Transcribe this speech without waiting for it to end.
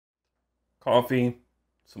coffee,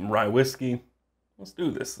 some rye whiskey. Let's do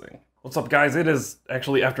this thing. What's up, guys? It is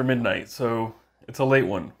actually after midnight, so it's a late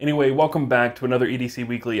one. Anyway, welcome back to another EDC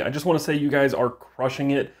Weekly. I just want to say you guys are crushing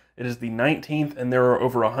it. It is the 19th and there are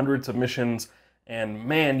over 100 submissions. And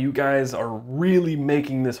man, you guys are really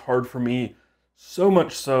making this hard for me. So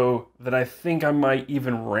much so that I think I might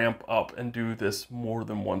even ramp up and do this more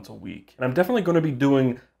than once a week. And I'm definitely going to be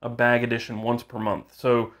doing a bag edition once per month.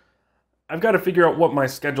 So I've got to figure out what my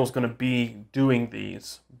schedule is going to be doing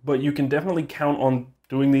these. But you can definitely count on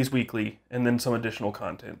doing these weekly and then some additional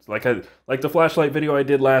content. Like the flashlight video I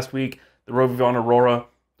did last week, the Rovivon Aurora.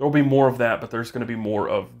 There will be more of that, but there's going to be more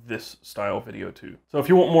of this style video too. So if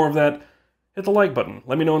you want more of that, hit the like button.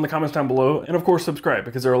 Let me know in the comments down below. And of course, subscribe,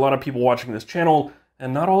 because there are a lot of people watching this channel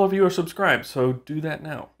and not all of you are subscribed, so do that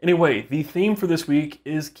now. Anyway, the theme for this week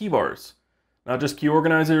is key bars. Not just key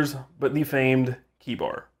organizers, but the famed key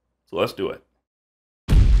bar. So let's do it.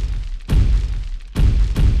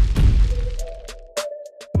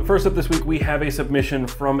 First up this week, we have a submission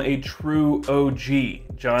from a true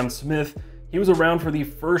OG, John Smith. He was around for the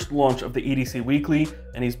first launch of the EDC Weekly,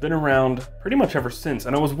 and he's been around pretty much ever since.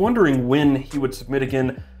 And I was wondering when he would submit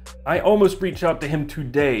again. I almost reached out to him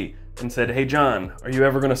today and said, hey John, are you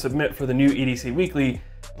ever going to submit for the new EDC Weekly?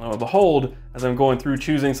 And lo and behold, as I'm going through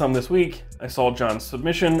choosing some this week, I saw John's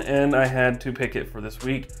submission and I had to pick it for this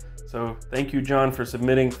week. So thank you, John, for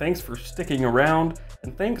submitting. Thanks for sticking around,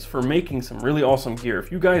 and thanks for making some really awesome gear.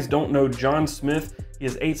 If you guys don't know John Smith, he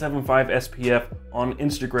is 875 SPF on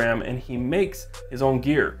Instagram, and he makes his own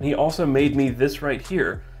gear. And he also made me this right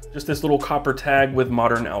here, just this little copper tag with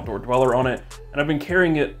Modern Outdoor Dweller on it, and I've been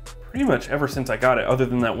carrying it pretty much ever since I got it, other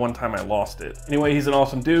than that one time I lost it. Anyway, he's an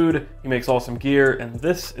awesome dude, he makes awesome gear, and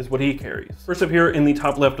this is what he carries. First up here in the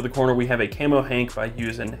top left of the corner, we have a Camo Hank by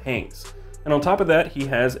Jaesung Hwang. And on top of that, he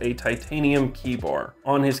has a titanium key bar.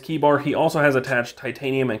 On his key bar, he also has attached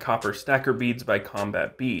titanium and copper stacker beads by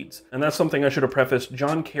Combat Beads. And that's something I should have prefaced.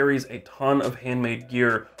 John carries a ton of handmade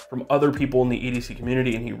gear from other people in the EDC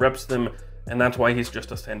community, and he reps them, and that's why he's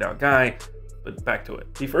just a standout guy. But back to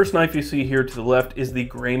it. The first knife you see here to the left is the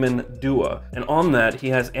Grayman Dua, and on that he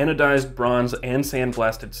has anodized bronze and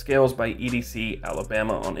sandblasted scales by EDC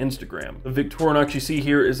Alabama on Instagram. The Victorinox you see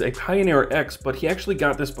here is a Pioneer X, but he actually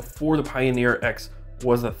got this before the Pioneer X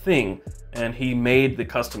was a thing, and he made the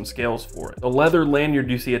custom scales for it. The leather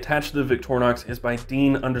lanyard you see attached to the Victorinox is by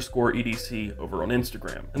Dean_EDC over on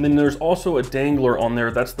Instagram. And then there's also a dangler on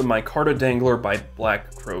there. That's the Micarta Dangler by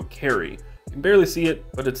Black Crow Carry. You can barely see it,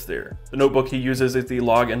 but it's there. The notebook he uses is the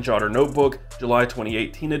Log and Jotter Notebook, July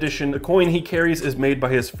 2018 edition. The coin he carries is made by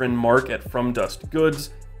his friend Mark at From Dust Goods.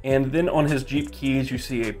 And then on his Jeep keys, you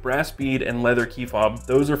see a brass bead and leather key fob.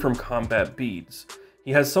 Those are from Combat Beads.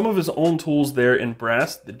 He has some of his own tools there in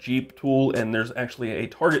brass, the Jeep tool, and there's actually a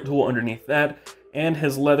target tool underneath that. And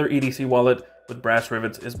his leather EDC wallet with brass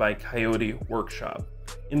rivets is by Coyote Workshop.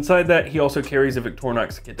 Inside that, he also carries a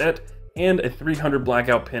Victorinox Cadet and a 300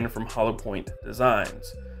 blackout pin from Hollow Point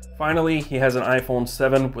Designs. Finally, he has an iPhone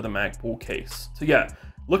 7 with a MagPool case. So yeah,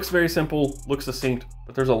 looks very simple, looks succinct,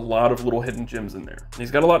 but there's a lot of little hidden gems in there. And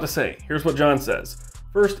he's got a lot to say. Here's what John says.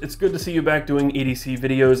 First, it's good to see you back doing EDC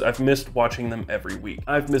videos. I've missed watching them every week.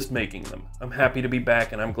 I've missed making them. I'm happy to be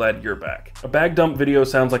back, and I'm glad you're back. A bag dump video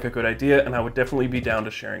sounds like a good idea, and I would definitely be down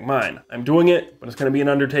to sharing mine. I'm doing it, but it's gonna be an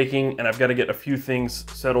undertaking, and I've gotta get a few things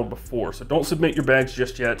settled before, so don't submit your bags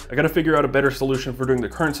just yet. I gotta figure out a better solution for doing the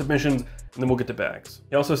current submissions, and then we'll get to bags.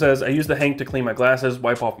 He also says, I use the Hank to clean my glasses,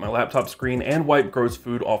 wipe off my laptop screen, and wipe gross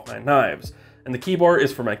food off my knives. And the key bar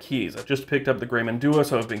is for my keys. I just picked up the Grayman Dua,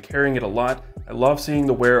 so I've been carrying it a lot. I love seeing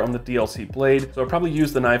the wear on the DLC blade, so I probably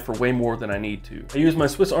use the knife for way more than I need to. I use my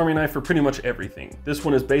Swiss Army knife for pretty much everything. This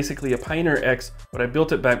one is basically a Pioneer X, but I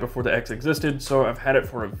built it back before the X existed, so I've had it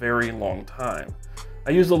for a very long time.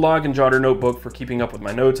 I use the Log and Jotter Notebook for keeping up with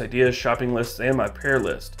my notes, ideas, shopping lists, and my prayer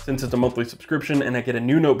list. Since it's a monthly subscription and I get a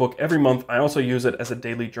new notebook every month, I also use it as a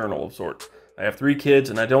daily journal of sorts. I have 3 kids,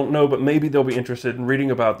 and I don't know, but maybe they'll be interested in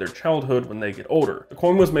reading about their childhood when they get older. The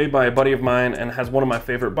coin was made by a buddy of mine and has one of my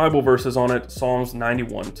favorite Bible verses on it, Psalms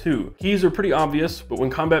 91:2. Keys are pretty obvious, but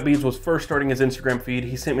when Combat Beads was first starting his Instagram feed,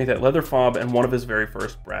 he sent me that leather fob and one of his very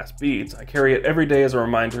first brass beads. I carry it every day as a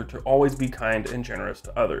reminder to always be kind and generous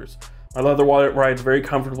to others. My leather wallet rides very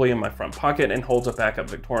comfortably in my front pocket and holds a backup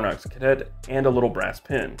Victorinox Cadet and a little brass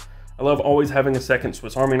pin. I love always having a second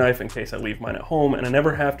Swiss Army knife in case I leave mine at home, and I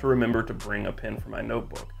never have to remember to bring a pin for my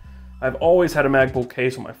notebook. I've always had a Magpul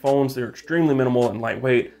case on my phones. They're extremely minimal and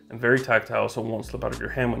lightweight and very tactile, so it won't slip out of your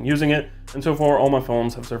hand when using it. And so far, all my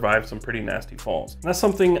phones have survived some pretty nasty falls. And that's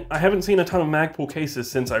something I haven't seen a ton of Magpul cases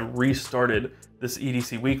since I restarted this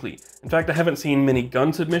EDC Weekly. In fact, I haven't seen many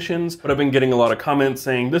gun submissions, but I've been getting a lot of comments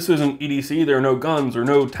saying this isn't EDC, there are no guns or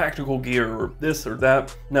no tactical gear or this or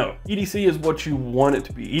that. No, EDC is what you want it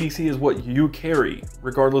to be. EDC is what you carry,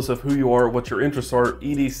 regardless of who you are, what your interests are.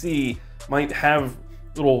 EDC might have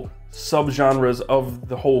little subgenres of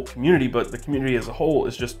the whole community, but the community as a whole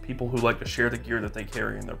is just people who like to share the gear that they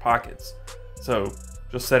carry in their pockets. So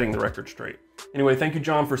just setting the record straight. Anyway, thank you,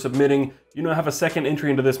 John, for submitting. You now have a second entry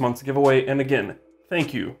into this month's giveaway, and again,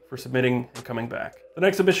 thank you for submitting and coming back. The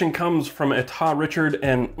next submission comes from Etah Richard,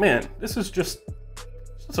 and man, this is just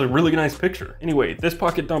a really nice picture. Anyway, this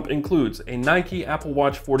pocket dump includes a Nike Apple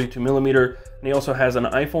Watch 42mm, and he also has an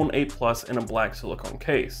iPhone 8 Plus in a black silicone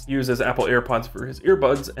case. He uses Apple AirPods for his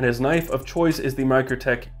earbuds, and his knife of choice is the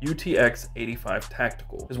Microtech UTX 85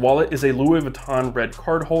 Tactical. His wallet is a Louis Vuitton red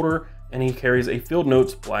card holder, and he carries a Field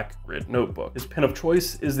Notes black grid notebook. His pen of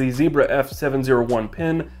choice is the Zebra F701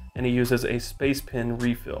 pen, and he uses a space pen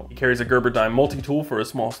refill. He carries a Gerber dime multi-tool for a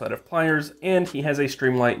small set of pliers, and he has a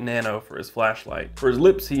Streamlight Nano for his flashlight. For his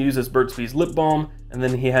lips, he uses Burt's Bees lip balm, and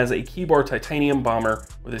then he has a Keybar titanium bomber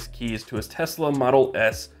with his keys to his Tesla Model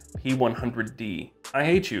S P100D. I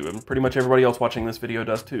hate you, and pretty much everybody else watching this video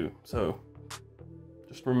does too, so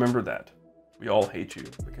just remember that. We all hate you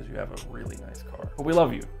because you have a really nice car. But we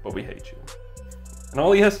love you, but we hate you. And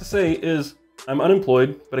all he has to say is, I'm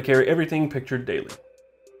unemployed, but I carry everything pictured daily.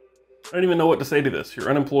 I don't even know what to say to this. You're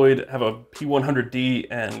unemployed, have a P100D,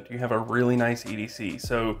 and you have a really nice EDC.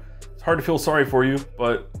 So it's hard to feel sorry for you,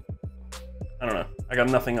 but I don't know. I got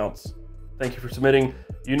nothing else. Thank you for submitting.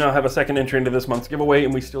 You now have a second entry into this month's giveaway,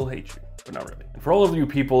 and we still hate you, but not really. And for all of you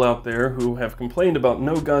people out there who have complained about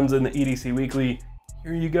no guns in the EDC Weekly,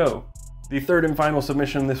 here you go. The third and final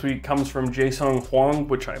submission this week comes from Jaesung Hwang,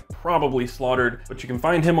 which I probably slaughtered, but you can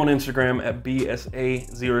find him on Instagram at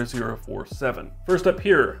BSA0047. First up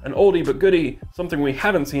here, an oldie but goodie, something we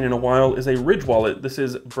haven't seen in a while is a Ridge wallet. This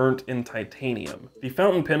is burnt in titanium. The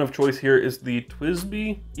fountain pen of choice here is the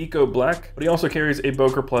Twisby Eco Black, but he also carries a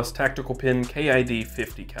Boker Plus tactical pin KID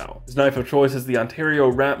 50 cal. His knife of choice is the Ontario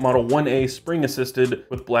Rat Model 1A spring assisted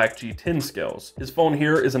with black G10 scales. His phone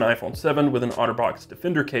here is an iPhone 7 with an OtterBox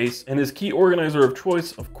Defender case, and his key organizer of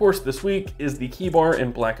choice, of course, this week is the Keybar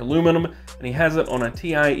in black aluminum, and he has it on a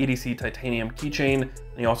TI EDC titanium keychain,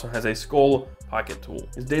 and he also has a Skull pocket tool.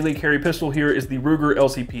 His daily carry pistol here is the Ruger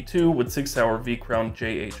LCP2 with 6 Sauer V-Crown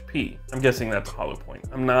JHP. I'm guessing that's a hollow point.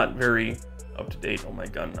 I'm not very up to date on my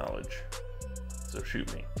gun knowledge, so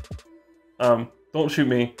shoot me. Don't shoot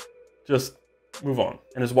me, just move on.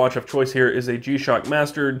 And his watch of choice here is a G-Shock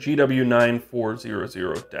Master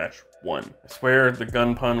GW9400-1. I swear the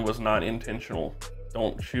gun pun was not intentional.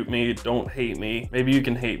 Don't shoot me, don't hate me. Maybe you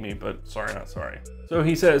can hate me, but sorry, not sorry. So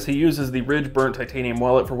he says he uses the Ridge burnt titanium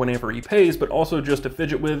wallet for whenever he pays, but also just to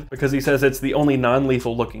fidget with, because he says it's the only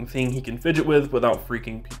non-lethal looking thing he can fidget with without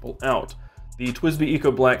freaking people out. The Twisby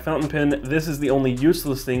Eco Black fountain pen, this is the only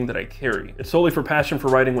useless thing that I carry. It's solely for passion for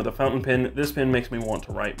writing with a fountain pen. This pen makes me want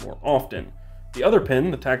to write more often. The other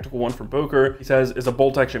pin, the tactical one from Boker, he says is a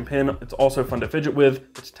bolt action pin. It's also fun to fidget with.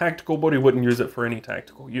 It's tactical, but he wouldn't use it for any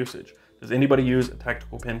tactical usage. Does anybody use a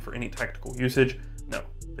tactical pin for any tactical usage? No,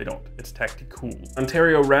 they don't. It's tactical.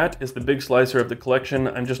 Ontario Rat is the big slicer of the collection.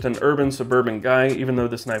 I'm just an urban suburban guy. Even though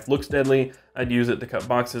this knife looks deadly, I'd use it to cut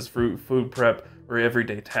boxes, fruit, food prep, or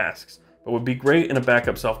everyday tasks. But would be great in a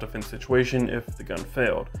backup self-defense situation if the gun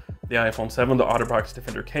failed. The iPhone 7, the OtterBox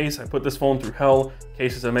Defender case, I put this phone through hell.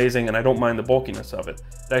 Case is amazing and I don't mind the bulkiness of it.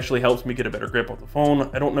 It actually helps me get a better grip of the phone.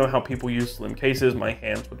 I don't know how people use slim cases, my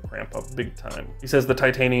hands would cramp up big time. He says the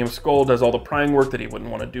titanium skull does all the prying work that he wouldn't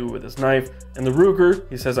want to do with his knife. And the Ruger,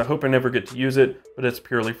 he says I hope I never get to use it, but it's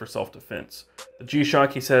purely for self-defense. The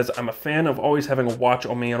G-Shock, he says, I'm a fan of always having a watch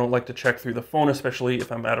on me. I don't like to check through the phone, especially if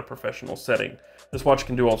I'm at a professional setting. This watch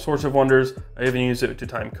can do all sorts of wonders. I even use it to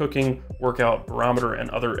time cooking, workout, barometer, and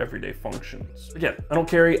other everyday functions. Again, I don't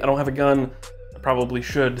carry, I don't have a gun. I probably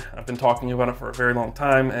should. I've been talking about it for a very long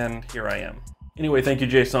time, and here I am. Anyway, thank you,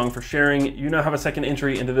 Jaesung, for sharing. You now have a second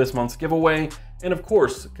entry into this month's giveaway. And of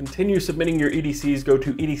course, continue submitting your EDCs. Go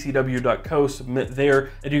to edcw.co, submit there,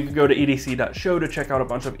 and you can go to edc.show to check out a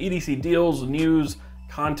bunch of EDC deals, news,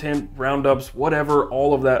 content, roundups, whatever,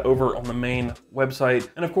 all of that over on the main website.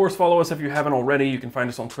 And of course, follow us if you haven't already. You can find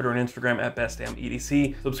us on Twitter and Instagram at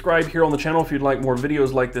bestdamnedc. Subscribe here on the channel if you'd like more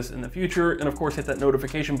videos like this in the future. And of course, hit that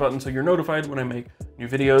notification button so you're notified when I make new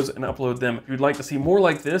videos and upload them. If you'd like to see more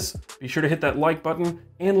like this, be sure to hit that like button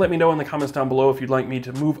and let me know in the comments down below if you'd like me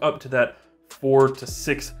to move up to that 4 to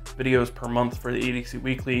 6 videos per month for the EDC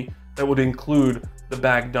Weekly. That would include the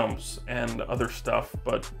bag dumps and other stuff,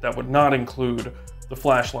 but that would not include the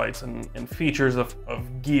flashlights and features of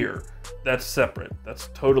gear. That's separate. That's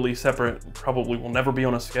totally separate. Probably will never be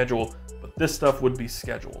on a schedule, but this stuff would be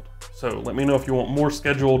scheduled. So let me know if you want more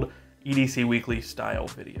scheduled EDC Weekly style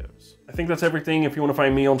videos. I think that's everything. If you want to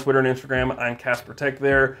find me on Twitter and Instagram, I'm Casper Tech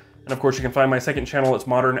there. And of course, you can find my second channel. It's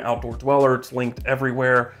Modern Outdoor Dweller. It's linked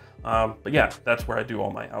everywhere. But yeah, that's where I do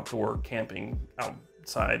all my outdoor camping,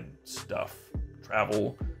 outside stuff,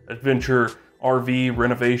 travel, adventure, RV,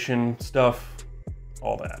 renovation stuff,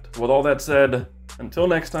 all that. With all that said, until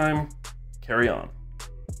next time, carry on.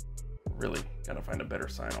 Really gotta find a better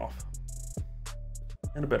sign off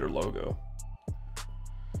and a better logo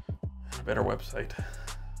and a better website.